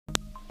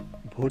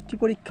ভর্তি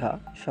পরীক্ষা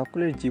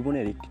সকলের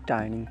জীবনের একটি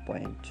টার্নিং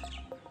পয়েন্ট।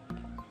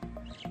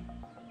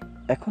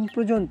 এখন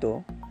পর্যন্ত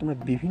তোমরা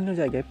বিভিন্ন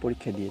জায়গায়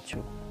পরীক্ষা দিয়েছো,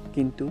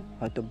 কিন্তু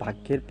হয়তো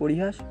ভাগ্যের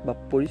পরিহাস বা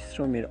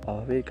পরিশ্রমের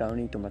অভাবের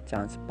কারণেই তোমরা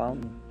চান্স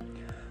পাওনি।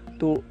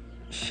 তো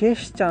শেষ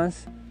চান্স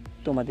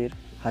তোমাদের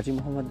হাজী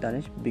মোহাম্মদ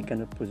দানেশ বিজ্ঞান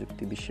ও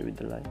প্রযুক্তি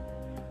বিশ্ববিদ্যালয়।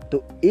 তো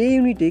এই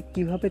ইউনিটে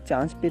কিভাবে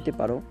চান্স পেতে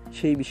পারো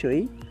সেই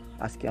বিষয়েই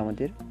আজকে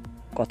আমাদের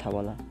কথা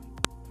বলা।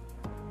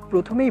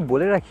 প্রথমেই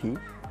বলে রাখি,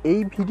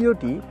 এই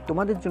ভিডিওটি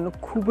তোমাদের জন্য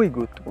খুবই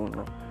গুরুত্বপূর্ণ।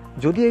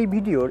 যদি এই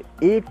ভিডিওর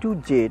A to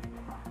Z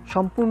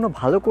সম্পূর্ণ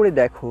ভালো করে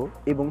দেখো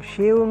এবং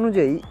সে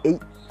অনুযায়ী এই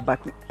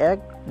বাকি 1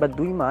 বা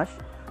 2 মাস,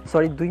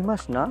 2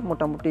 মাস না,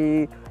 মোটামুটি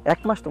 1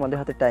 মাস তোমাদের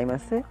হাতে টাইম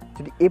আছে,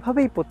 যদি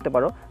এভাবেই পড়তে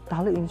পারো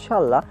তাহলে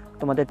ইনশাআল্লাহ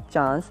তোমাদের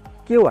চান্স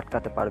কেউ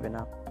আটকাতে পারবে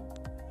না।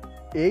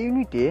 এই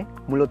ইউনিটে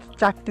মূলত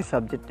 4টি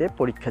সাবজেক্টে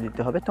পরীক্ষা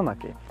দিতে হবে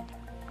তোমাকে: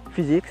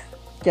 ফিজিক্স,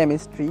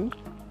 কেমিস্ট্রি,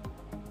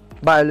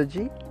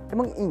 বায়োলজি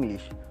এবং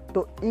ইংলিশ।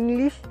 তো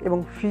ইংলিশ এবং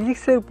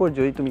ফিজিক্সের উপর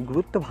যদি তুমি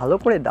গুরুত্ব ভালো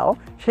করে দাও,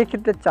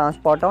 সেক্ষেত্রে চান্স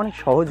পাওয়াটা অনেক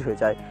সহজ হয়ে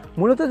যায়।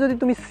 মূলত যদি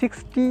তুমি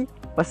 60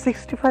 বা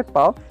 65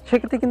 পাও,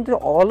 সেক্ষেত্রে কিন্তু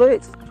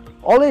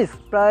অলওয়েজ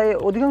প্রায়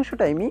অধিকাংশ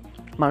টাইমই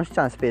মানুষ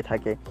চান্স পেয়ে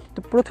থাকে। তো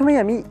প্রথমেই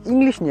আমি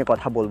ইংলিশ নিয়ে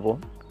কথা বলবো।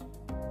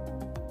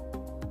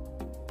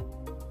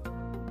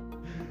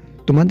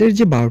 তোমাদের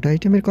যে 12টা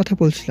আইটেমের কথা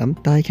বলছিলাম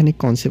তা এখানে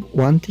কনসেপ্ট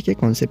 1 থেকে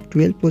কনসেপ্ট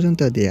 12 পর্যন্ত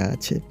দেওয়া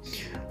আছে।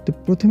 তো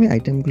প্রথমে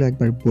আইটেমগুলো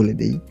একবার বলে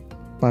দেই: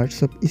 parts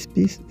of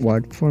speech,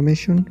 word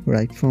formation,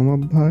 right form of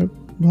verb,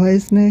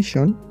 voice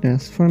narration,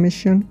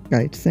 transformation,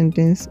 right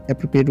sentence,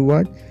 appropriate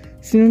word,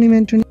 synonym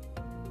antonym,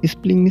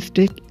 spelling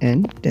mistake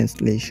and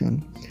translation.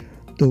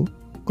 তো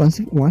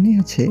কনসেপ্ট 1-এ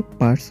আছে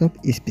parts of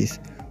speech.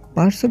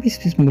 Parts of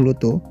speech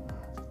মূলত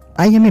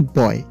আই এম এ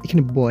বয়,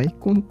 এখানে বয়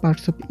কোন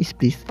parts of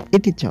speech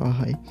এটি চাওয়া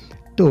হয়।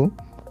 তো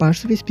parts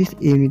of speech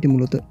এই ইউনিটে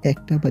মূলত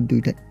 1টা বা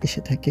 2টা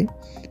এসে থাকে।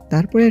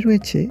 তারপরে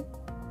রয়েছে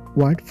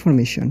word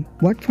formation.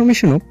 Word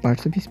ফর্মেশনও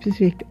parts of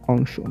স্পিচের একটি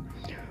অংশ।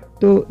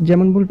 তো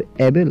যেমন বলবে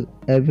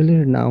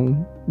অ্যাবেলের নাউন,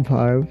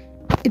 ভার্ব,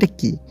 এটা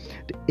কি?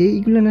 তো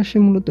এইগুলো আসে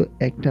মূলত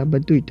 1টা বা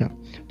 2টা।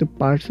 তো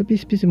পার্টস অফ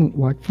স্পিচ এবং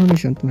ওয়ার্ড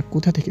ফর্মেশন তোমরা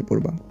কোথা থেকে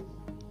পড়বা?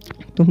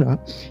 তোমরা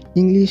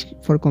English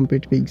for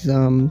competitive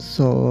exam,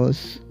 sauce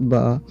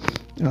বা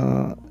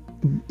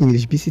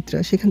ইংলিশ বিচিত্রা,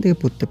 সেখান থেকে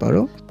পড়তে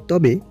পারো।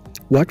 তবে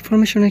ওয়ার্ড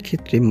ফর্মেশনের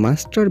ক্ষেত্রে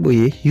মাস্টার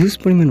বইয়ে হিউজ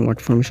পরিমাণ ওয়ার্ড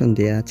ফর্মেশন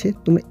দেওয়া আছে,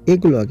 তোমরা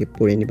এগুলো আগে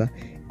পড়ে নিবা।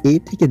 A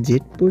থেকে Z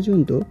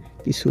পর্যন্ত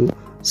কিছু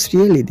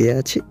সিরিয়ালি দেওয়া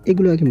আছে,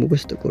 এগুলো আগে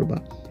মুখস্থ করবা।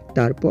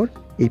 তারপর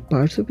এই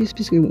পার্টস অফ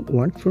স্পিচ এবং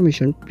ওয়ার্ড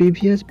ফর্মেশন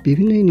প্রিভিয়াস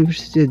বিভিন্ন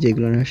ইউনিভার্সিটিতে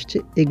যেগুলো আসছে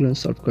এগুলো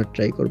সলভ করার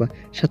ট্রাই করবা।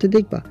 সাথে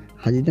দেখবা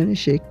হাজী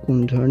দানেশে কোন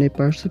ধরনের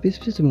পার্টস অফ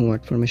স্পিচ এবং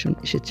ওয়ার্ড ফর্মেশন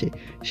এসেছে,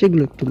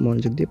 সেগুলো একটু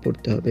মনোযোগ দিয়ে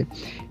পড়তে হবে।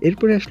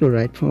 এরপরে আসলো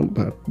রাইট ফর্ম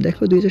ভার্ব।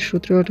 দেখো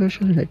 2017-18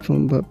 সালে রাইট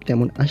ফর্ম ভার্ব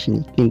তেমন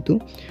আসেনি, কিন্তু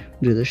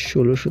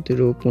 2016,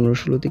 17, 15,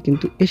 16-তে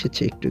কিন্তু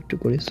এসেছে একটু একটু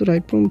করে। সো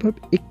রাইট ফর্ম ভার্ব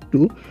একটু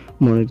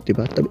মনোযোগ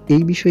দিবা। তবে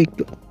এই বিষয়ে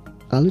একটু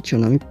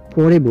আলোচনা আমি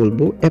পরে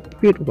বলবো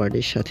অ্যাপ্রোপ্রিয়েট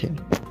ওয়ার্ডের সাথে।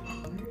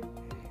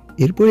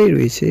 এরপরে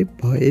রয়েছে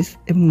ভয়েস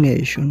এবং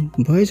ন্যারেশন।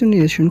 ভয়েস ও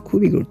ন্যারেশন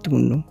খুবই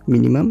গুরুত্বপূর্ণ।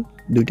 মিনিমাম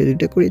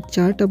 2টা করে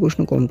 4টা প্রশ্ন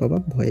কম পাবা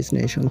ভয়েস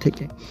ন্যারেশন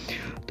থেকে।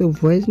 তো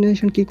ভয়েস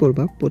ন্যারেশন কী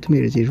করবা? প্রথমে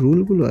যে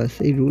রুলগুলো আছে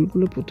এই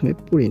রুলগুলো প্রথমে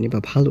পড়ে নিবা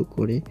ভালো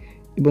করে,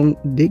 এবং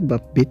দেখবা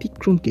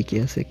ব্যতিক্রম কী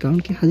আছে, কারণ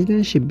কি হাজী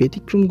দানেশে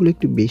ব্যতিক্রমগুলো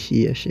একটু বেশি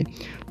আসে।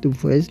 তো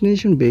ভয়েস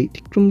ন্যারেশন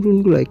ব্যতিক্রম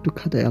রুলগুলো একটু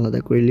খাতায় আলাদা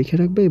করে লিখে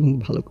রাখবা এবং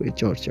ভালো করে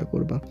চর্চা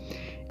করবা।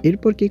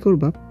 এরপর কী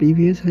করবা?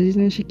 প্রিভিয়াস হাজী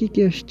দানেশে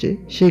কী আসছে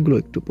সেগুলো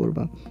একটু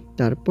পড়বা।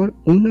 তারপর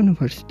অন্যান্য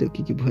ভার্সিটিতেও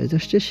কী ভয়েস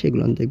আসছে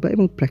সেগুলো দেখবা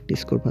এবং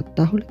প্র্যাকটিস করবা।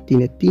 তাহলে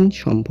 3-এ 3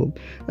 সম্ভব।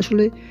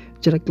 আসলে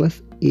যারা ক্লাস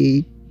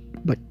 8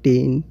 বা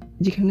 10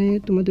 যেখানে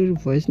তোমাদের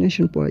ভয়েস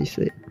ন্যারেশন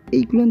পড়াইছে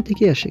এইগুলো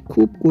থেকে আসে,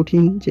 খুব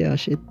কঠিন যে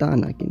আসে তা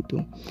না। কিন্তু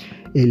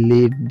এই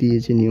লেট দিয়ে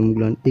যে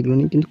নিয়মগুলো, এগুলো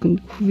নিয়ে কিন্তু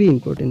খুবই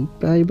ইম্পর্টেন্ট।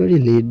 প্রায়বারই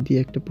লেট দিয়ে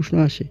একটা প্রশ্ন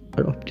আসে,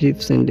 আর অপটিভ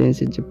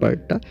সেন্টেন্সের যে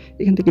পার্টটা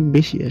এখান থেকে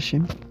বেশি আসে।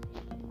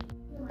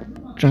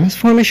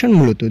 ট্রান্সফরমেশন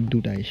মূলত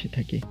 2টা এসে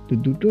থাকে, তো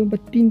 2টো বা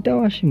 3টাও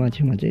আসে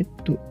মাঝে মাঝে।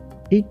 তো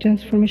এই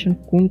ট্রান্সফরমেশন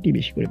কোনটি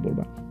বেশি করে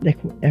পড়বা?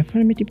 দেখো,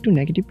 অ্যাফার্মেটিভ টু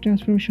নেগেটিভ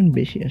ট্রান্সফরমেশন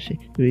বেশি আসে।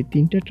 যদি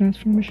 3টা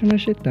ট্রান্সফরমেশন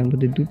আসে তার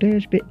মধ্যে 2টাই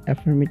আসবে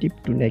অ্যাফার্মেটিভ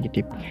টু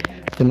নেগেটিভ,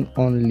 যেমন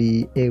অনলি,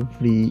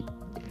 এভরি,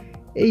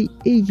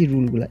 এই যে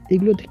রুলগুলো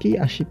এগুলো থেকেই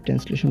আসে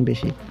ট্রান্সলেশন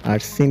বেশি। আর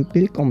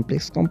সিম্পল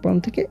কমপ্লেক্স কম্পাউন্ড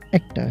থেকে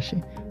একটা আসে।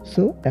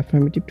 সো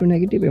অ্যাফার্মেটিভ টু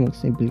নেগেটিভ এবং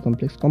সিম্পল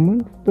কমপ্লেক্স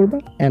কম্পাউন্ড পড়বা,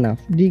 এনাফ।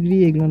 ডিগ্রি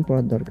এগুলো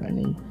পড়ার দরকার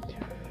নেই।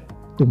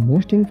 তো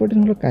মোস্ট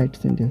ইম্পর্টেন্ট হলো correct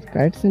sentence.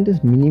 Correct sentence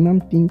minimum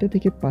 3টা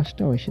থেকে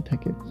 5টাও এসে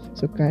থাকে।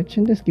 সো কারেক্ট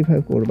সেন্টেন্স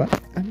কীভাবে করবা?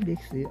 আমি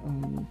দেখছি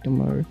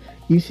তোমার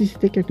ইউসিসি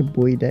থেকে একটা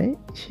বই দেয়,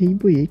 সেই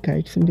বইয়ে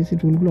কারেক্ট সেন্টেন্সের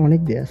রুলগুলো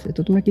অনেক দেওয়া আছে।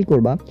 তো তোমরা কী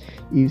করবা?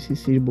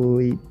 ইউসিসির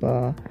বই বা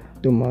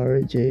তোমার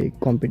যে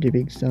কম্পিটিটিভ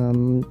এক্সাম,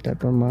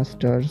 তারপর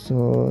মাস্টার্স,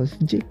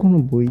 যে কোনো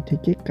বই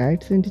থেকে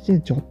কারেক্ট সেন্টেন্সের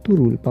যত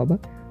রুল পাবা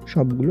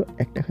সবগুলো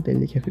একটা খাতায়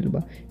লিখে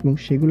ফেলবা এবং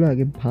সেগুলো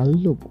আগে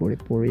ভালো করে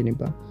পড়ে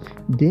নেবা।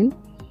 দেন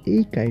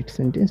এই কারেক্ট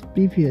সেন্টেন্স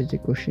প্রিভিয়াস যে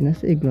কোশ্চেন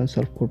আছে এগুলো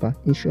সলভ করবা।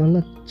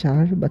 ইনশাআল্লাহ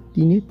 4 বা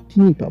 3-এ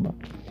 3 পাবা।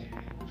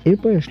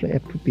 এরপর আসলে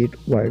অ্যাপ্রোপ্রিয়েট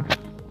ওয়ার্ড।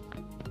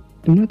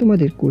 তোমরা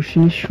তোমাদের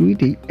কোশ্চেনের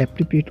শুরুতেই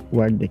অ্যাপ্রোপ্রিয়েট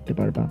ওয়ার্ড দেখতে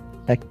পারবা।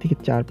 1 থেকে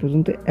 4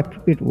 পর্যন্ত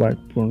অ্যাপ্রোপ্রিয়েট ওয়ার্ড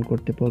পূরণ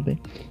করতে বলবে।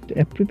 তো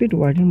অ্যাপ্রোপ্রিয়েট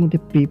ওয়ার্ডের মধ্যে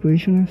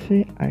প্রিপোজিশন আছে,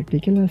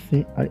 আর্টিকেল আছে,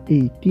 আর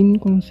এই 3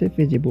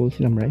 কনসেপ্টে যে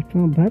বলছিলাম রাইট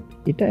ফর্ম অফ ভার্ব,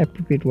 এটা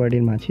অ্যাপ্রোপ্রিয়েট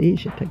ওয়ার্ডের মাঝেই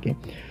এসে থাকে।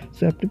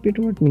 সো অ্যাপ্রোপ্রিয়েট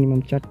ওয়ার্ড মিনিমাম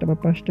 4টা বা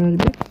 5টা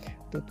আসবে।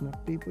 তো তোমার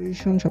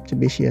প্রিপোজিশন সবচেয়ে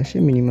বেশি আসে,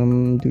 মিনিমাম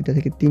 2টা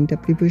থেকে 3টা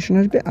প্রিপোজিশন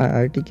আসবে, আর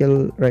article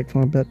right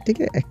form of verb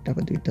থেকে 1টা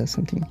বা 2টা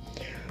সামথিং।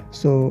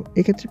 সো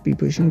এক্ষেত্রে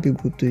প্রিপোজিশনকে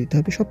গুরুত্ব দিতে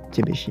হবে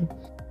সবচেয়ে বেশি।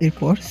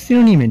 এরপর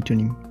সিনোনিম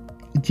অ্যান্টোনিম,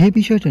 যে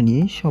বিষয়টা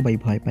নিয়ে সবাই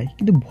ভয় পায়,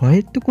 কিন্তু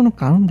ভয়ের তো কোনো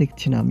কারণ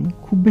দেখছি না আমি,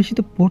 খুব বেশি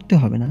তো পড়তে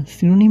হবে না।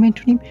 সিনোনিম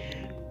অ্যান্টোনিম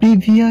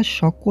প্রিভিয়াস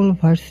সকল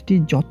ভার্সিটি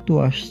যত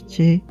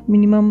আসছে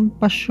মিনিমাম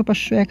 500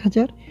 500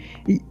 1000,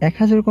 এই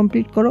 1000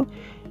 কমপ্লিট করো,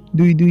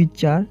 2 2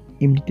 4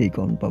 এমনিতেই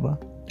কমন পাবা।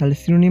 তাহলে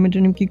সিনোনিম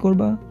অ্যান্টোনিম কী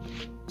করবা,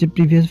 যে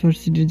প্রিভিয়াস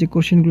ভার্সিটির যে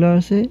কোশ্চেনগুলো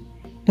আছে,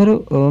 ধরো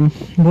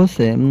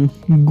বলছে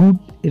গুড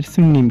এর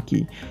সিনোনিম কি,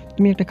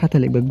 তুমি একটা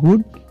খাতায় লিখবে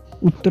গুড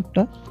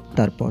উত্তরটা,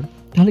 তারপর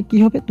তাহলে কি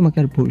হবে, তোমাকে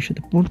আর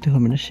ভবিষ্যতে পড়তে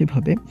হবে না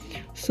সেভাবে।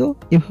 সো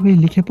এভাবেই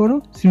লিখে পড়ো,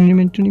 সিনোনিম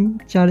অ্যান্টোনিম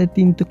 4-এ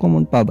 3 তো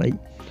কমন পাবাই।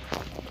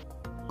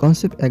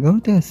 কনসেপ্ট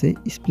 11তে আছে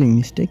স্পেলিং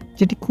মিস্টেক,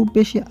 যেটি খুব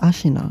বেশি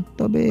আসে না,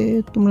 তবে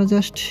তোমরা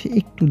জাস্ট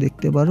একটু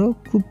দেখতে পারো,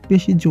 খুব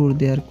বেশি জোর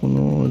দেওয়ার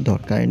কোনো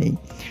দরকার নেই।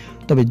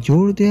 তবে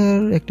জোর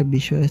দেওয়ার একটা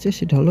বিষয় আছে,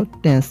 সেটা হলো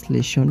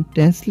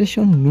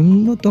ট্রান্সলেশন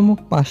ন্যূনতম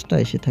 5টা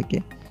এসে থাকে।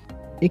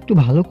 একটু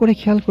ভালো করে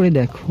খেয়াল করে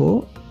দেখো,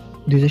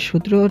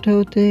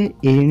 2017-18তে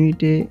এই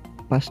ইউনিটে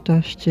 5টা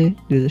আসছে,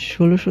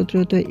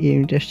 2016-17তে এই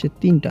ইউনিটে আসছে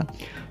 3টা।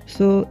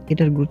 সো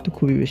এটার গুরুত্ব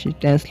খুবই বেশি।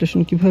 ট্রান্সলেশন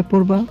কীভাবে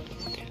পড়বা,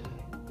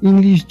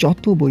 ইংলিশ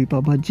যত বই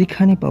পাবা,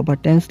 যেখানে পাবা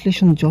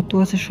ট্রান্সলেশন যত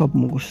আছে সব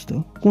মুখস্থ,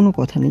 কোনো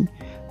কথা নেই।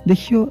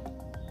 দেখিও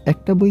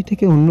একটা বই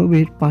থেকে অন্য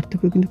বইয়ের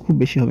পার্থক্য কিন্তু খুব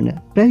বেশি হবে না,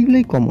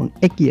 প্রায়গুলোই কমন,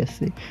 একই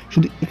আছে,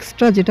 শুধু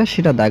এক্সট্রা যেটা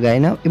সেটা দাগায়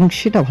না, এবং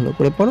সেটা ভালো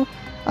করে পড়ো,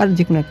 আর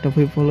যে কোনো একটা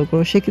বই ফলো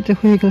করো, সেক্ষেত্রে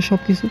হয়ে গেল সব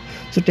কিছু।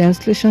 সো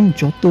ট্রান্সলেশন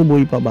যত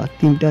বই পাবা,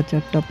 3টা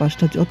 4টা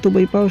 5টা যত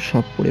বই পাও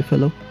সব পড়ে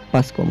ফেলো,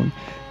 5 কমন।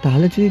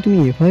 তাহলে যদি তুমি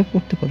এভাবে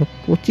পড়তে পারো,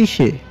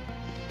 25-এ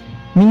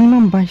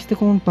মিনিমাম 22তে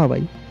কমন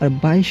পাবাই। আর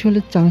 22 হলে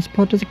চান্স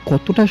পাওয়াটা যে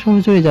কতটা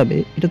সহজ হয়ে যাবে,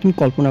 এটা তুমি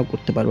কল্পনাও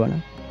করতে পারবা না।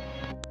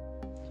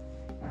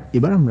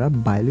 এবার আমরা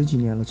বায়োলজি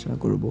নিয়ে আলোচনা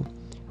করব।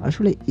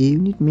 আসলে এই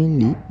ইউনিট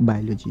মেইনলি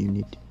বায়োলজি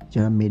ইউনিট।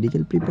 যারা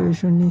মেডিকেল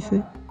প্রিপারেশন নিয়েছে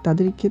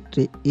তাদের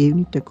ক্ষেত্রে এই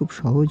ইউনিটটা খুব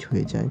সহজ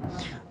হয়ে যায়।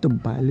 তো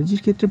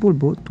বায়োলজির ক্ষেত্রে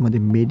বলবো,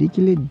 তোমাদের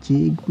মেডিকেলে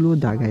যেগুলো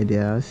দাগায়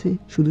দেওয়া আছে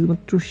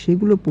শুধুমাত্র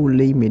সেগুলো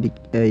পড়লেই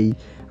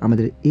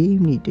আমাদের এই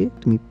ইউনিটে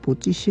তুমি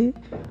 25-এ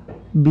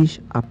 20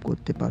 আপ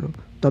করতে পারো।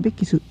 তবে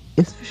কিছু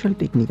স্পেশাল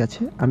টেকনিক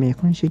আছে, আমি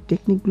এখন সেই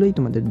টেকনিকগুলোই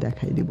তোমাদের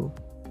দেখাই দেব।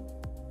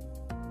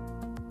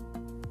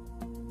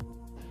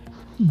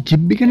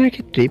 জীববিজ্ঞানের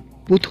ক্ষেত্রে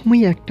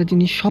প্রথমেই একটা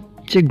জিনিস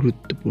সবচেয়ে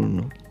গুরুত্বপূর্ণ,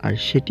 আর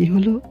সেটি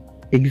হলো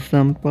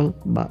এক্সাম্পল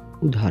বা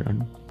উদাহরণ।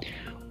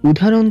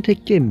 উদাহরণ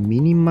থেকে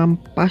মিনিমাম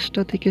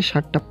 5টা থেকে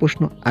 7টা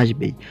প্রশ্ন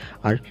আসবেই।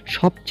 আর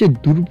সবচেয়ে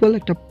দুর্বল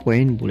একটা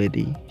পয়েন্ট বলে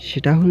দিই,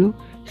 সেটা হলো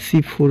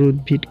C4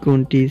 উদ্ভিদ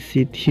কোনটি,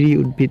 C3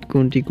 উদ্ভিদ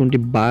কোনটি, কোনটি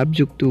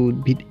বার্বযুক্ত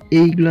উদ্ভিদ,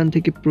 এইগুলান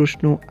থেকে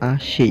প্রশ্ন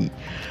আসেই।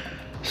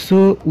 সো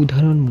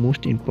উদাহরণ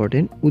মোস্ট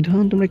ইম্পর্টেন্ট।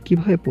 উদাহরণ তোমরা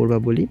কীভাবে পড়বা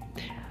বলি,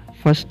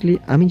 ফার্স্টলি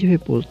আমি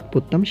যেভাবে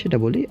পড়তাম সেটা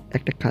বলি,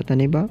 একটা খাতা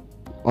নেবা,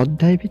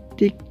 অধ্যায়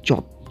ভিত্তিক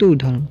যত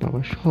উদাহরণ পাবা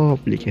সব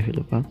লিখে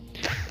ফেলবা।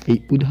 এই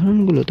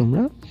উদাহরণগুলো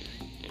তোমরা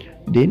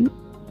দেন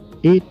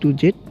A to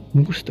Z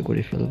মুখস্থ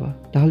করে ফেলবা।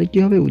 তাহলে কি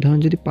হবে, উদাহরণ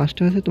যদি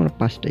 5টা আছে তোমরা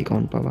 5টাই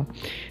কমন পাবা।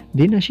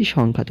 দেন আসি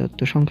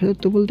সংখ্যাতত্ত্ব।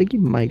 সংখ্যাতত্ত্ব বলতে কি,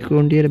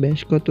 মাইক্রোন্ডিয়ার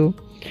ব্যাস কত,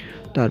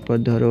 তারপর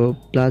ধরো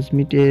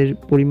প্লাজমিডের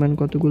পরিমাণ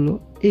কতগুলো,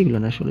 এইগুলো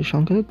না, আসলে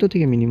সংখ্যাতত্ত্ব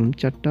থেকে মিনিমাম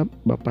 4টা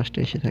বা 5টা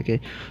এসে থাকে।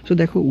 সো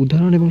দেখো,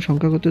 উদাহরণ এবং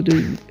সংখ্যাগত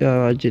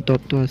যে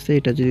তত্ত্ব আছে,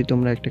 এটা যদি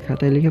তোমরা একটা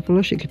খাতায় লিখে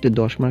ফেলো, সেক্ষেত্রে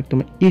 10 মার্ক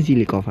তোমরা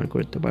ইজিলি কভার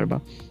করতে পারবা।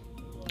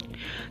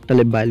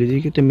 তাহলে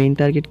বায়োলজির ক্ষেত্রে মেইন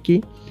টার্গেট কি,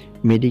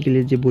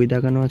 মেডিকেলের যে বই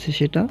দাগানো আছে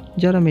সেটা,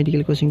 যারা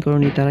মেডিকেল কোচিং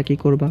করনি তারা কি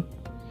করবা,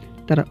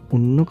 তারা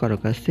অন্য কারো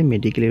কাছে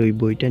মেডিকেলের ওই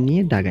বইটা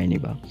নিয়ে দাগায়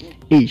নেবা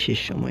এই শেষ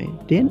সময়ে।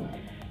 দেন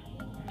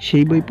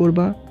সেই বই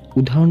পড়বা,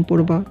 উদাহরণ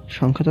পড়বা,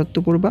 সংখ্যাতত্ত্ব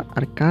পড়বা,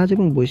 আর কাজ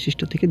এবং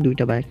বৈশিষ্ট্য থেকে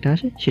 2টা বা 1টা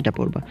আসে সেটা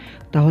পড়বা।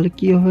 তাহলে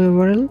কি হবে,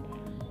 ওভারঅল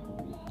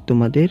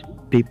তোমাদের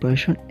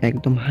প্রিপারেশন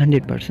একদম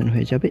 100%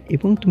 হয়ে যাবে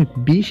এবং তুমি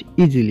 20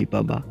 ইজিলি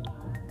পাবা।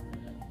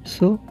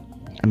 সো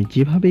আমি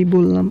যেভাবেই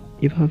বললাম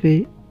এভাবে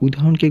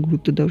উদাহরণকে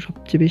গুরুত্ব দাও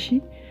সবচেয়ে বেশি,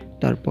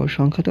 তারপর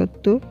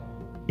সংখ্যাতত্ত্ব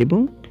এবং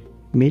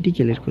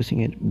মেডিকেলের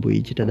কোচিংয়ের বই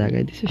যেটা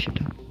দাগায় দিছে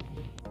সেটা।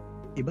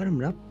 এবার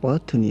আমরা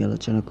পদার্থ নিয়ে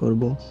আলোচনা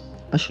করব।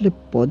 আসলে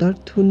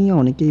পদার্থ নিয়ে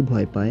অনেকেই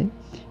ভয় পায়।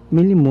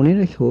 মেনলি মনে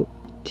রেখো,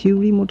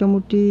 থিওরি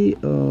মোটামুটি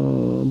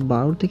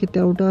 12 থেকে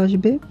 13টা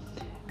আসবে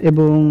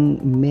এবং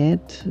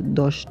ম্যাথ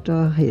 10টা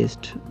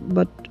হাইয়েস্ট,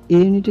 বাট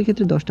এই ইউনিটের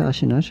ক্ষেত্রে 10টা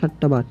আসে না,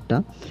 7টা বা 8টা।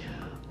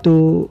 তো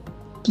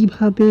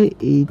কিভাবে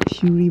এই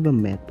থিওরি বা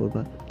ম্যাথ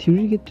পড়বা,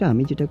 থিওরির ক্ষেত্রে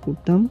আমি যেটা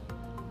করতাম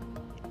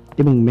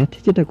এবং ম্যাথে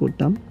যেটা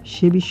করতাম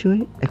সে বিষয়ে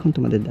এখন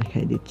তোমাদের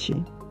দেখাই দিচ্ছি।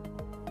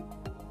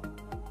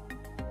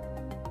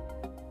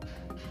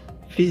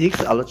 ফিজিক্স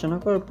আলোচনা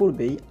করার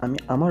পূর্বেই আমি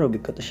আমার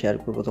অভিজ্ঞতা শেয়ার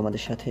করব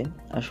তোমাদের সাথে।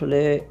 আসলে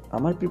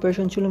আমার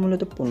প্রিপারেশন ছিল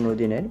মূলত 15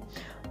 দিনের।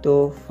 তো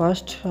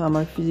ফার্স্ট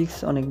আমার ফিজিক্স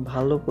অনেক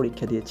ভালো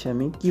পরীক্ষা দিয়েছি।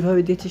 আমি কিভাবে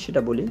দিয়েছি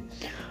সেটা বলি।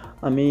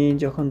 আমি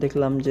যখন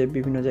দেখলাম যে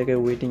বিভিন্ন জায়গায়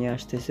ওয়েটিংয়ে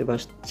আসতেছে বা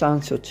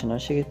চান্স হচ্ছে না,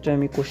 সেক্ষেত্রে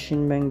আমি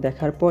কোশ্চেন ব্যাংক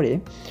দেখার পরে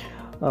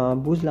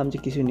বুঝলাম যে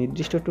কিছু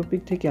নির্দিষ্ট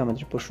টপিক থেকে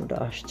আমাদের প্রশ্নটা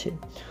আসছে।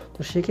 তো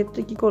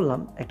সেক্ষেত্রে কী করলাম,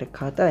 একটা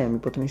খাতায় আমি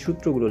প্রথমে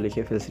সূত্রগুলো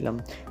লিখে ফেলছিলাম,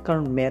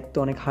 কারণ ম্যাথ তো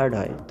অনেক হার্ড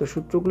হয়। তো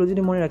সূত্রগুলো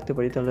যদি মনে রাখতে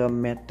পারি তাহলে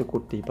ম্যাথ তো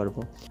করতেই পারবো।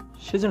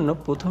 সেজন্য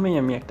প্রথমেই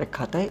আমি একটা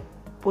খাতায়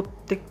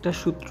প্রত্যেকটা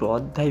সূত্র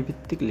অধ্যায়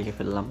ভিত্তিক লিখে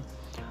ফেললাম।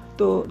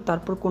 তো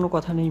তারপর কোনো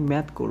কথা নেই,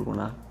 ম্যাথ করব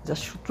না,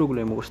 জাস্ট সূত্রগুলো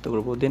মুখস্থ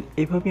করবো। দেন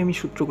এইভাবেই আমি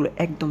সূত্রগুলো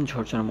একদম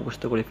ঝরঝরা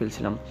মুখস্থ করে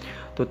ফেলছিলাম।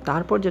 তো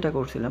তারপর যেটা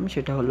করছিলাম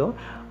সেটা হলো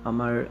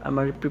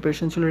আমার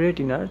প্রিপারেশন ছিল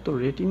রেটিনার। তো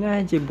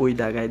রেটিনায় যে বই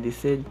দাগায়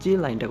দিছে, যে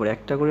লাইনটা করে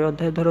একটা করে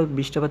অধ্যায় ধরো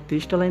 20টা বা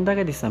 30টা লাইন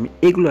দাগায় দিচ্ছে, আমি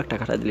এগুলো একটা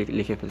খাতায়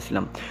লিখে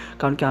ফেলছিলাম।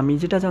 কারণ কি আমি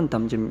যেটা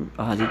জানতাম যে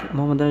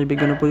মোহাম্মদ আলী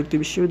বিজ্ঞান ও প্রযুক্তি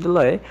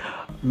বিশ্ববিদ্যালয়ে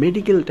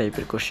মেডিকেল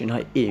টাইপের কোশ্চেন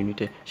হয় এই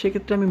ইউনিটে।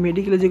 সেক্ষেত্রে আমি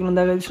মেডিকেলে যেগুলো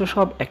দাগায় দিচ্ছিল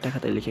সব একটা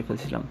খাতায় লিখে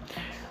ফেলছিলাম।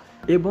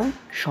 এবং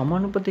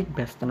সমানুপাতিক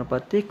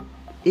ব্যস্তানুপাতিক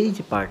এই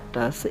যে পার্টটা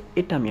আছে,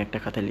 এটা আমি একটা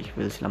খাতায় লিখে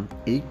ফেলছিলাম।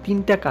 এই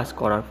 3টা কাজ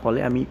করার ফলে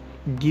আমি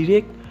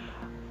ডিরেক্ট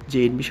যে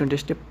এডমিশন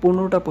টেস্টে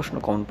 15টা প্রশ্ন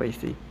কমন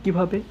পাইছি।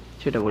 কিভাবে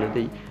সেটা বলে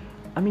দিই।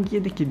 আমি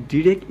গিয়ে দেখি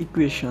ডিরেক্ট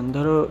ইকুয়েশন,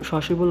 ধরো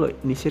সরাসরি বললো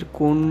নিচের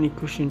কোন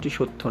ইকুয়েশনটি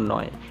সত্য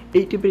নয়,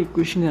 এই টাইপের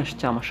ইকুয়েশনে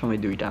আসছে আমার সময়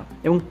 2টা,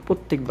 এবং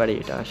প্রত্যেকবারই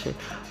এটা আসে।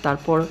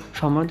 তারপর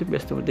সমানুপাতিক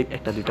ব্যস্তানুপাতিক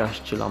 1-2টা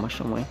আসছিল আমার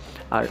সময়।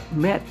 আর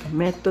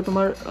ম্যাথ তো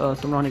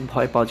তোমরা অনেক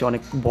ভয় পাও যে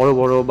অনেক বড়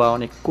বড় বা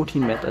অনেক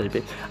কঠিন ম্যাথ আসবে।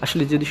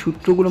 আসলে যদি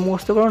সূত্রগুলো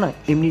মুখস্থ করো না,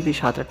 এমনিতেই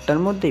 7-8টার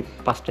মধ্যেই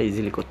 5টা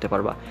ইজিলি করতে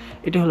পারবা।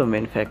 এটা হলো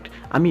মেন ফ্যাক্ট।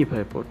 আমি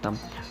এভাবে পড়তাম।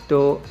 তো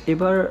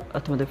এবার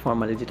তোমাদের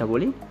ফর্মালি যেটা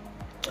বলি,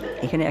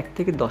 এখানে 1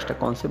 থেকে 10টা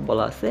কনসেপ্ট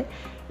বলা আছে।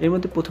 এর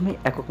মধ্যে প্রথমেই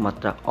একক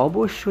মাত্রা,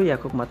 অবশ্যই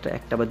একক মাত্রা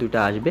 1টা বা 2টা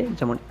আসবে।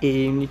 যেমন এই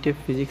ইউনিটে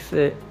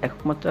ফিজিক্সে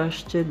একক মাত্রা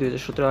আসছে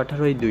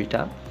 2017-18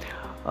 2টা,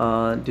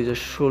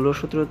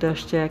 2016-17তে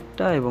আসছে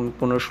 1টা, এবং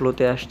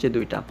 15-16তে আসছে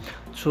 2টা।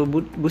 সো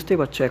বুঝতেই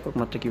পারছো একক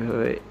মাত্রা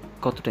কীভাবে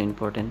কতটা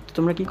ইম্পর্টেন্ট। তো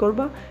তোমরা কী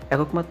করবা,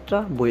 একক মাত্রা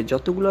বইয়ে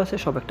যতগুলো আছে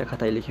সব একটা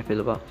খাতায় লিখে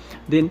ফেলবা।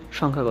 দেন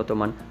সংখ্যাগত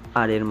মান,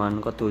 আর এর মান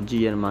কত, জি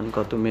এর মান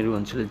কত, মেরু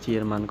অঞ্চলে জি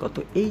এর মান কত,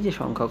 এই যে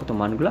সংখ্যাগত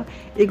মানগুলো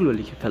এগুলো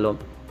লিখে ফেলো।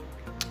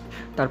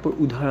 তারপর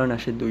উদাহরণ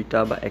আসে 2টা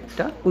বা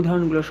 1টা,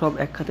 উদাহরণগুলো সব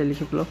এক খাতায়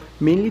লিখে ফেলো।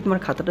 মেইনলি তোমার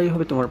খাতাটাই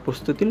হবে তোমার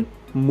প্রস্তুতির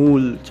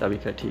মূল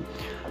চাবিকাঠি।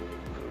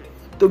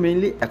 তো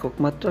মেইনলি একক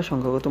মাত্রা,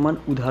 সংখ্যাগত মান,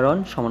 উদাহরণ,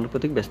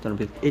 সমানুপাতিক,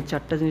 ব্যস্তানুপাতিক, এই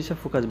 4টা জিনিসে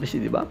ফোকাস বেশি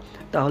দিবা।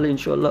 তাহলে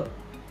ইনশাআল্লাহ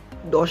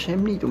 10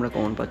 এমনিই তোমরা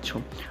কমন পাচ্ছ।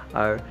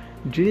 আর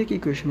ডিরেক্ট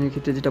ইকুয়েশনের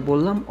ক্ষেত্রে যেটা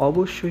বললাম,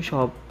 অবশ্যই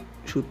সব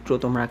সূত্র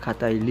তোমরা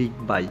খাতায়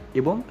লিখবাই,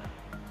 এবং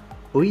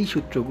ওই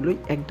সূত্রগুলোই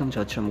একদম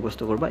ঝরঝরা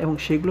মুখস্থ করবা, এবং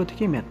সেগুলো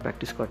থেকেই ম্যাথ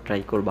প্র্যাকটিস করার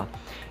ট্রাই করবা।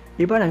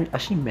 এবার আমি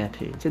আসি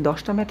ম্যাথে, যে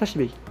 10টা ম্যাথ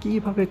আসবে,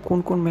 কীভাবে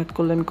কোন ম্যাথ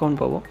করলে আমি কমন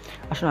পাবো।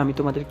 আসলে আমি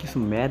তোমাদের কিছু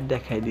ম্যাথ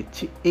দেখাই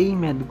দিচ্ছি। এই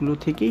ম্যাথগুলো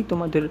থেকেই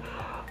তোমাদের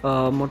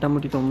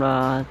মোটামুটি তোমরা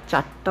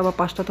 4টা বা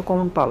 5টা তো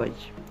কমন পাবাই,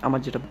 আমার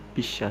যেটা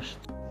বিশ্বাস।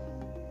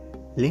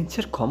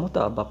 লেন্সের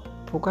ক্ষমতা বা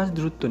ফোকাস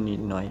দূরত্ব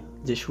নির্ণয়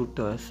যে সূত্র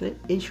আছে,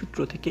 এই সূত্র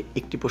থেকে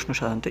একটি প্রশ্ন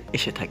সাধারণত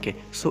এসে থাকে।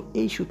 সো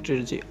এই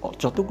সূত্রের যে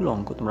যতগুলো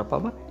অঙ্ক তোমরা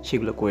পাবা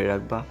সেগুলো করে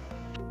রাখবা।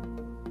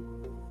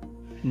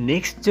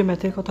 নেক্সট যে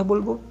ম্যাথের কথা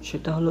বলবো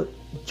সেটা হলো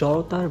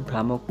জড়তার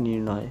ভ্রামক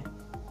নির্ণয়।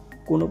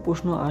 কোনো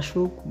প্রশ্ন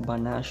আসুক বা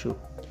না আসুক,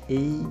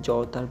 এই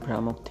জড়তার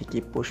ভ্রামক থেকে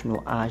প্রশ্ন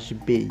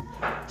আসবেই।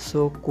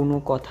 সো কোনো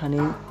কথা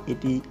নেই,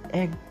 এটি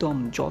একদম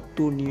যত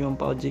নিয়ম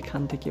পাও,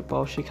 যেখান থেকে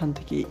পাও সেখান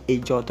থেকে এই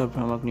জড়তার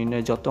ভ্রামক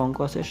নির্ণয়ের যত অঙ্ক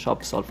আছে সব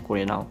সলভ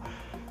করে নাও,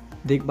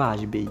 দেখবা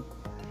আসবেই।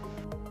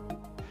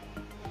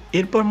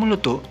 এরপর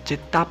মূলত যে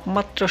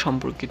তাপমাত্রা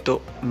সম্পর্কিত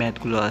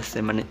ম্যাথগুলো আছে,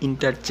 মানে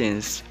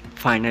ইন্টারচেঞ্জ,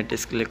 ফাইনাইট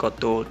স্কেলে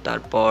কত,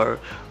 তারপর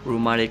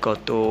রুমারে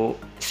কত,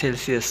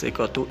 সেলসিয়াসে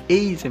কত,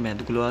 এই যে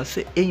ম্যাথগুলো আছে,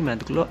 এই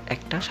ম্যাথগুলো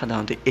একটা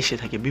সাধারণত এসে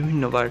থাকে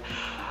বিভিন্নবার,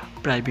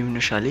 প্রায় বিভিন্ন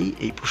সালেই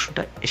এই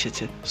প্রশ্নটা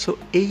এসেছে। সো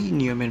এই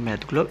নিয়মের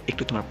ম্যাথগুলো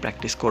একটু তোমরা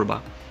প্র্যাকটিস করবা।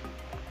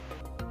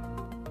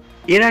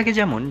 এর আগে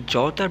যেমন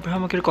জড়তার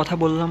ভ্রামকের কথা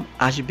বললাম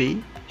আসবেই,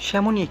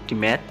 সেমনই একটি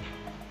ম্যাথ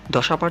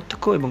দশা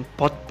পার্থক্য এবং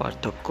পথ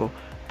পার্থক্য।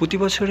 প্রতি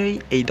বছরেই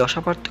এই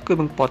দশা পার্থক্য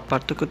এবং পথ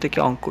পার্থক্য থেকে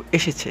অঙ্ক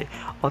এসেছে।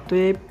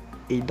 অতএব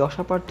এই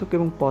দশা পার্থক্য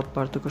এবং পথ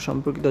পার্থক্য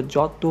সম্পর্কিত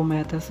যত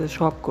ম্যাথ আছে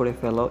সব করে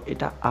ফেলো,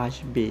 এটা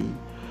আসবেই।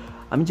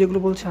 আমি যেগুলো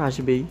বলছি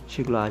আসবেই,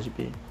 সেগুলো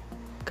আসবে,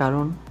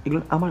 কারণ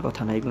এগুলো আমার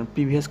কথা না, এগুলো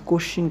প্রিভিয়াস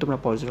কোশ্চিন তোমরা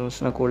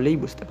পর্যালোচনা করলেই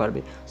বুঝতে পারবে।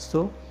 সো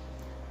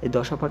এই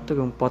দশা পার্থক্য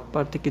এবং পথ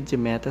পার্থক্যের যে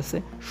ম্যাথ আছে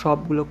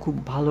সবগুলো খুব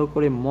ভালো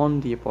করে মন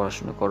দিয়ে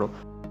পড়াশোনা করো।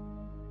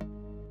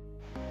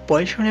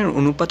 পয়সনের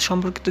অনুপাত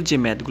সম্পর্কিত যে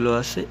ম্যাথগুলো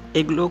আছে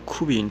এগুলো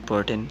খুবই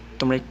ইম্পর্টেন্ট,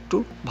 তোমরা একটু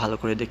ভালো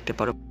করে দেখতে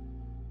পারো।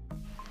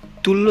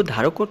 তুল্য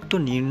ধারকত্ব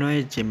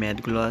নির্ণয়ের যে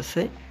ম্যাথগুলো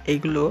আছে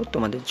এগুলো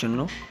তোমাদের জন্য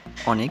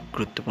অনেক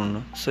গুরুত্বপূর্ণ,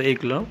 সো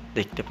এগুলো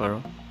দেখতে পারো।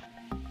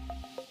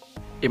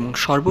 এবং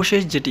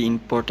সর্বশেষ যেটি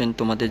ইম্পর্টেন্ট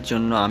তোমাদের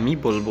জন্য আমি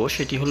বলবো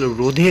সেটি হলো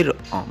রোধের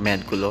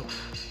ম্যাথগুলো।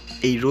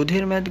 এই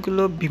রোধের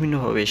ম্যাথগুলো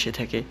বিভিন্নভাবে এসে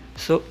থাকে,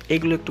 সো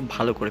এগুলো একটু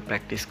ভালো করে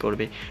প্র্যাকটিস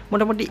করবে।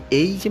 মোটামুটি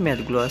এই যে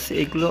ম্যাথগুলো আছে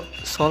এগুলো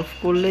সলভ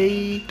করলেই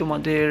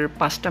তোমাদের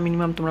 5টা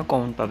মিনিমাম তোমরা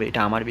কমন পাবে,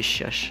 এটা আমার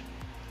বিশ্বাস।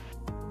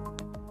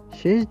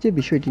 শেষ যে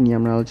বিষয়টি নিয়ে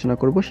আমরা আলোচনা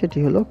করব সেটি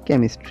হলো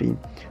কেমিস্ট্রি।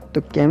 তো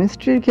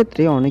কেমিস্ট্রির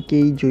ক্ষেত্রে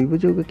অনেকেই জৈব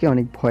যৌগকে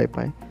অনেক ভয়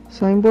পায়।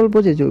 সো আমি বলবো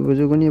যে জৈব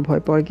যৌগ নিয়ে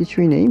ভয় পাওয়ার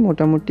কিছুই নেই।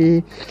 মোটামুটি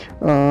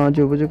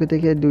জৈব যৌগ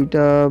থেকে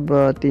 2টা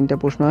বা 3টা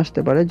প্রশ্ন আসতে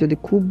পারে। যদি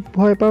খুব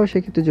ভয় পাও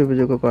সেক্ষেত্রে জৈব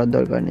যৌগ করার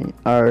দরকার নেই।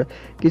 আর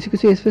কিছু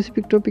কিছু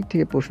স্পেসিফিক টপিক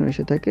থেকে প্রশ্ন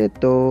এসে থাকে,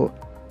 তো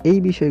এই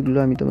বিষয়গুলো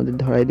আমি তোমাদের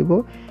ধরাই দেব।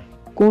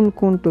 কোন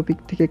কোন টপিক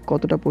থেকে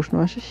কতটা প্রশ্ন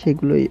আসে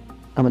সেগুলোই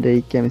আমাদের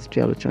এই কেমিস্ট্রি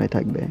আলোচনায়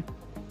থাকবে।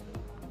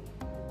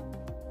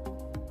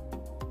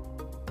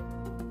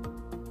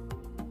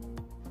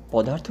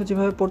 পদার্থ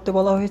যেভাবে পড়তে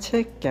বলা হয়েছে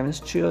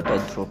কেমিস্ট্রিও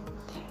তদ্রূপ।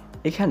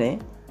 এখানে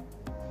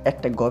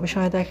একটা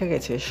গবেষণায় দেখা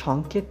গেছে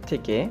সংকেত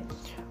থেকে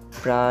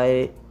প্রায়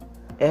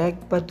 1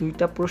 বা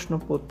 2টা প্রশ্ন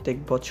প্রত্যেক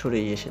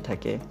বছরেই এসে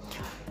থাকে।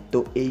 তো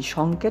এই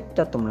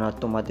সংকেতটা তোমরা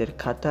তোমাদের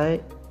খাতায়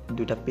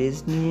 2টা পেজ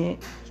নিয়ে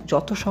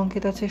যত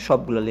সংকেত আছে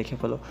সবগুলো লিখে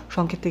ফেলো।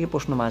 সংকেত থেকে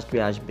প্রশ্ন মাস্ট বি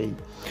আসবেই।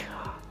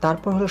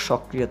 তারপর হলো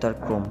সক্রিয়তার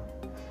ক্রম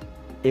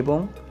এবং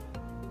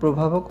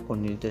প্রভাবক ও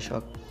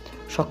নির্দেশক।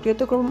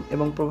 সক্রিয়তা ক্রম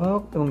এবং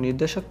প্রভাবক এবং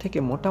নির্দেশক থেকে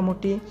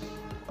মোটামুটি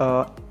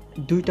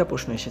 2টা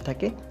প্রশ্ন এসে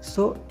থাকে।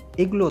 সো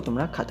এগুলো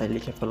তোমরা খাতায়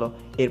লিখে ফেলো।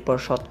 এরপর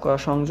শতকরা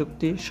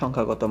সংযুক্তি,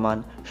 সংখ্যাগত মান।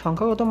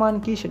 সংখ্যাগত মান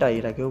কি সেটা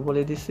এর আগেও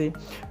বলে দিছি।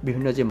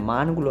 বিভিন্ন যে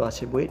মানগুলো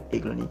আছে বইয়ের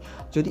এগুলো নিয়ে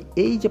যদি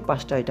এই যে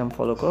 5টা আইটেম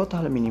ফলো করো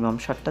তাহলে মিনিমাম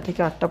 7টা থেকে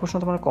 8টা প্রশ্ন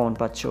তোমরা কমন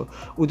পাচ্ছ।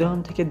 উদাহরণ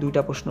থেকে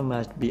 2টা প্রশ্ন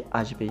মাস্ট বি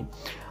আসবেই।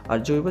 আর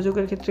জৈব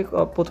যৌগের ক্ষেত্রে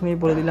প্রথমেই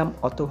বলে দিলাম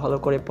অত ভালো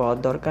করে পড়ার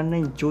দরকার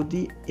নেই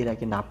যদি এর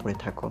আগে না পড়ে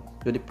থাকো।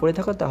 যদি পড়ে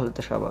থাকো তাহলে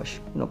তো সাবাস,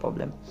 নো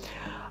প্রবলেম।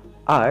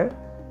 আর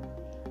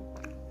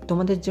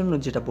তোমাদের জন্য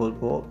যেটা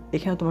বলবো,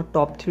 এখানে তোমার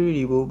টপ 3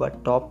 রিভিউ বা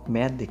টপ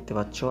ম্যাথ দেখতে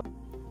পাচ্ছ।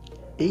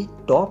 এই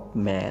টপ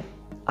ম্যাথ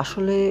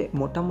আসলে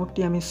মোটামুটি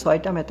আমি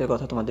 6টা ম্যাথের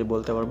কথা তোমাদের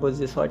বলতে পারবো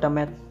যে 6টা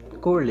ম্যাথ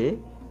করলে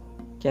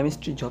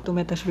কেমিস্ট্রি যত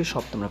ম্যাথ আসবে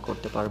সব তোমরা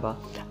করতে পারবা।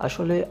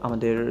 আসলে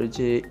আমাদের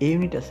যে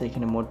ইউনিট আছে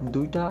এখানে মোট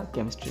 2টা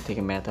কেমিস্ট্রি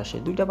থেকে ম্যাথ আসে,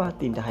 2টা বা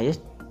 3টা,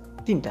 হাইয়েস্ট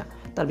 3টা,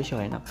 তার বেশি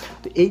হয় না।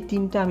 তো এই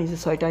 3টা আমি যে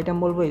 6টা আইটেম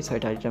বলবো এই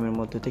 6টা আইটেমের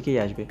মধ্যে থেকেই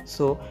আসবে।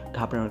 সো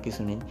ঘাবড়ানোর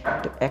কিছু নেই।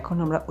 তো এখন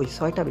আমরা ওই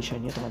 6টা বিষয়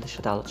নিয়ে তোমাদের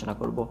সাথে আলোচনা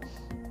করব।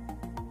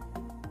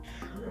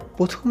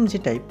 প্রথম যে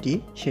টাইপটি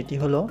সেটি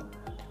হলো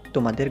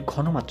তোমাদের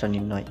ঘনমাত্রা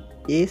নির্ণয়।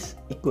 S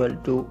 =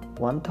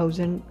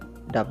 1000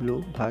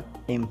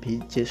 W/mv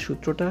যে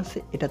সূত্রটা আছে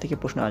এটা থেকে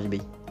প্রশ্ন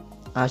আসবেই।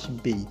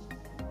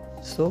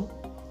 সো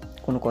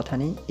কোনো কথা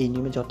নেই, এই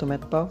নিয়মে যত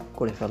ম্যাথ পাও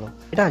করে ফেলো,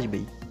 এটা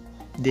আসবেই।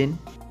 দেন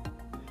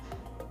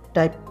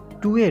টাইপ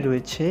 2 এ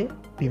রয়েছে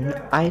বিভিন্ন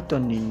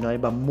আয়তন নির্ণয়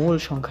বা মোল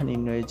সংখ্যা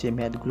নির্ণয়ের যে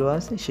ম্যাথগুলো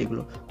আছে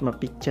সেগুলো তোমরা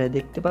পিকচারে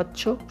দেখতে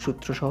পাচ্ছ,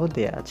 সূত্র সহ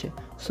দেয়া আছে।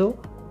 সো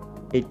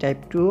এই টাইপ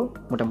 2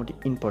 মোটামুটি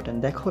ইম্পর্ট্যান্ট।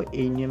 দেখো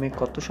এই নিয়মে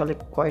কত সালে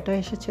কয়টা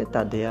এসেছে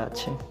তা দেয়া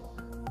আছে।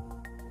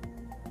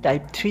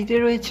 টাইপ 3-তে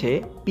রয়েছে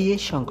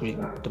পিএইচ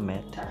সম্পর্কিত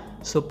ম্যাথ।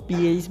 সো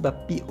পিএইচ বা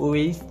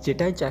পিওএইচ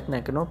যেটাই যাক না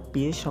কেন,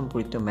 পিএইচ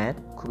সম্পর্কিত ম্যাথ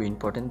খুবই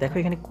ইম্পর্টেন্ট। দেখো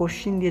এখানে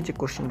কোশ্চিন দিয়ে যে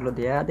কোশ্চিনগুলো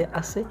দেওয়া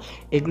আছে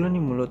এগুলো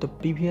নিয়ে মূলত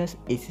প্রিভিয়াস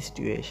এসএসস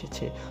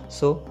এসেছে।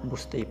 সো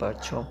বুঝতেই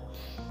পারছো।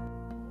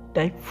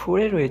 টাইপ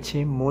 4-এ রয়েছে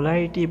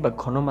মোলারিটি বা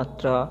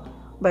ঘনমাত্রা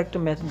বা একটা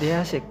ম্যাথ দেওয়া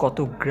আছে কত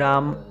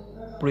গ্রাম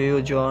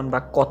প্রয়োজন বা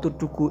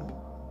কতটুকু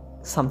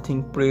সামথিং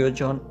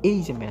প্রয়োজন। এই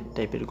যে ম্যাথ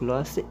টাইপেরগুলো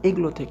আছে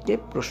এগুলো থেকে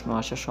প্রশ্ন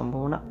আসার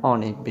সম্ভাবনা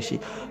অনেক বেশি।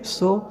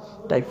 So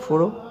type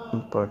 4ও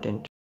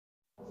important.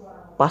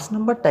 5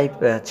 নম্বর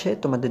টাইপে আছে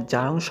তোমাদের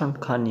জারণ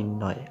সংখ্যা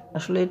নির্ণয়।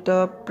 আসলে এটা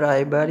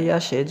প্রায়বারই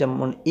আসে,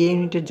 যেমন এ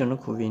ইউনিটের জন্য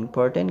খুবই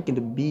ইম্পর্টেন্ট,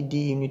 কিন্তু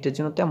বিডি ইউনিটের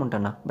জন্য তেমনটা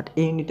না, বাট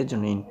এ ইউনিটের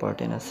জন্য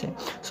ইম্পর্টেন্ট আছে।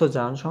 সো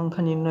জারণ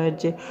সংখ্যা নির্ণয়ের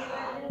যে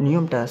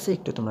নিয়মটা আছে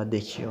একটু তোমরা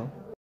দেখিও।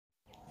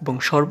 এবং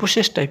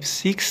সর্বশেষ টাইপ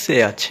 6-এ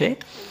আছে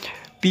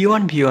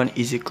P1 V1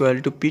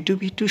 = P2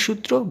 V2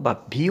 সূত্র বা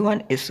V1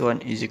 S1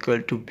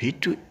 =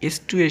 V2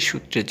 S2 এর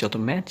সূত্রের যত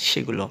ম্যাথ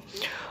সেগুলো।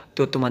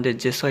 তো তোমাদের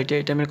যে 6টা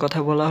আইটেমের কথা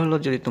বলা হলো,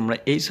 যদি তোমরা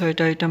এই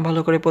 6টা আইটেম ভালো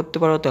করে পড়তে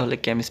পারো তাহলে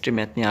কেমিস্ট্রি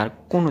ম্যাথ নিয়ে আর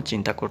কোনো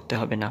চিন্তা করতে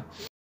হবে না।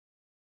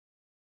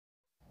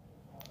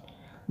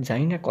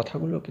 জানি না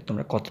কথাগুলোকে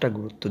তোমরা কতটা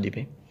গুরুত্ব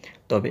দিবে,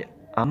 তবে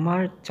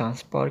আমার চান্স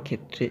পাওয়ার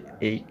ক্ষেত্রে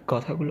এই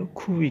কথাগুলো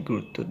খুবই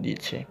গুরুত্ব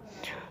দিয়েছে।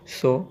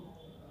 সো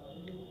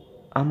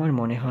আমার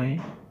মনে হয়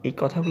এই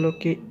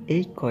কথাগুলোকে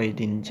এই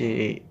কয়েকদিন যে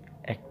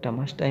 1টা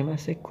মাস টাইম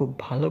আছে খুব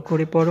ভালো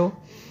করে পড়ো।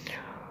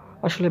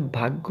 আসলে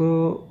ভাগ্য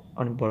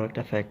অনেক বড়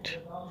একটা ফ্যাক্ট।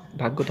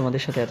 ভাগ্য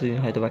তোমাদের সাথে এতদিন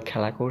হয়তো বা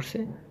খেলা করছে,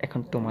 এখন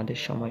তোমাদের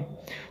সময়।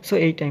 সো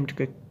এই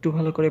টাইমটুকু একটু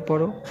ভালো করে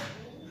পড়ো,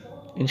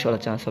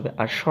 ইনশাল্লাহ চান্স হবে।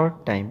 আর শর্ট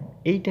টাইম,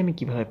 এই টাইমে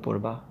কীভাবে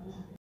পড়বা?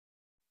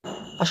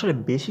 আসলে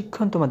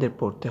বেশিক্ষণ তোমাদের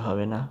পড়তে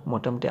হবে না,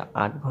 মোটামুটি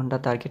 8 ঘন্টা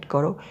টার্গেট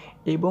করো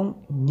এবং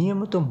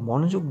নিয়মিত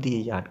মনোযোগ দিয়ে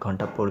 8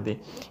 ঘন্টা পড়বে।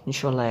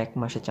 ইনশাল্লাহ 1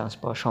 মাসে চান্স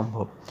পাওয়া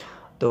সম্ভব।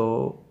 তো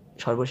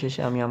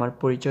সর্বশেষে আমি আমার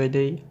পরিচয়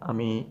দেই।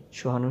 আমি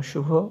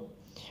শুভ,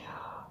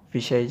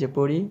 ফিশারিজে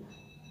পড়ি,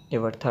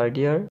 এবার 3rd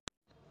ইয়ার।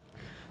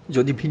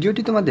 যদি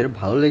ভিডিওটি তোমাদের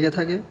ভালো লেগে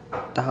থাকে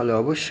তাহলে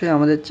অবশ্যই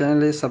আমাদের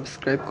চ্যানেলে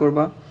সাবস্ক্রাইব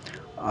করবা।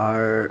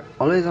 আর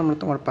অলওয়েজ আমরা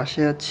তোমার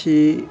পাশে আছি,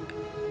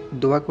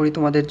 দোয়া করি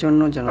তোমাদের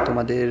জন্য যেন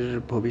তোমাদের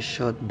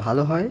ভবিষ্যৎ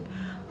ভালো হয়।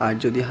 আর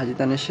যদি হাজি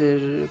তানেশের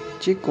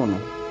যে কোনো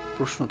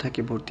প্রশ্ন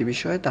থাকে ভর্তি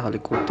বিষয়ে তাহলে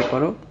করতে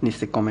পারো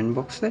নিচে কমেন্ট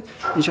বক্সে।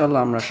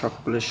 ইনশাআল্লাহ আমরা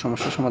সকলের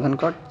সমস্যা সমাধান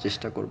করার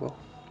চেষ্টা করব।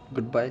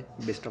 Good bye,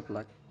 best of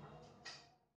luck.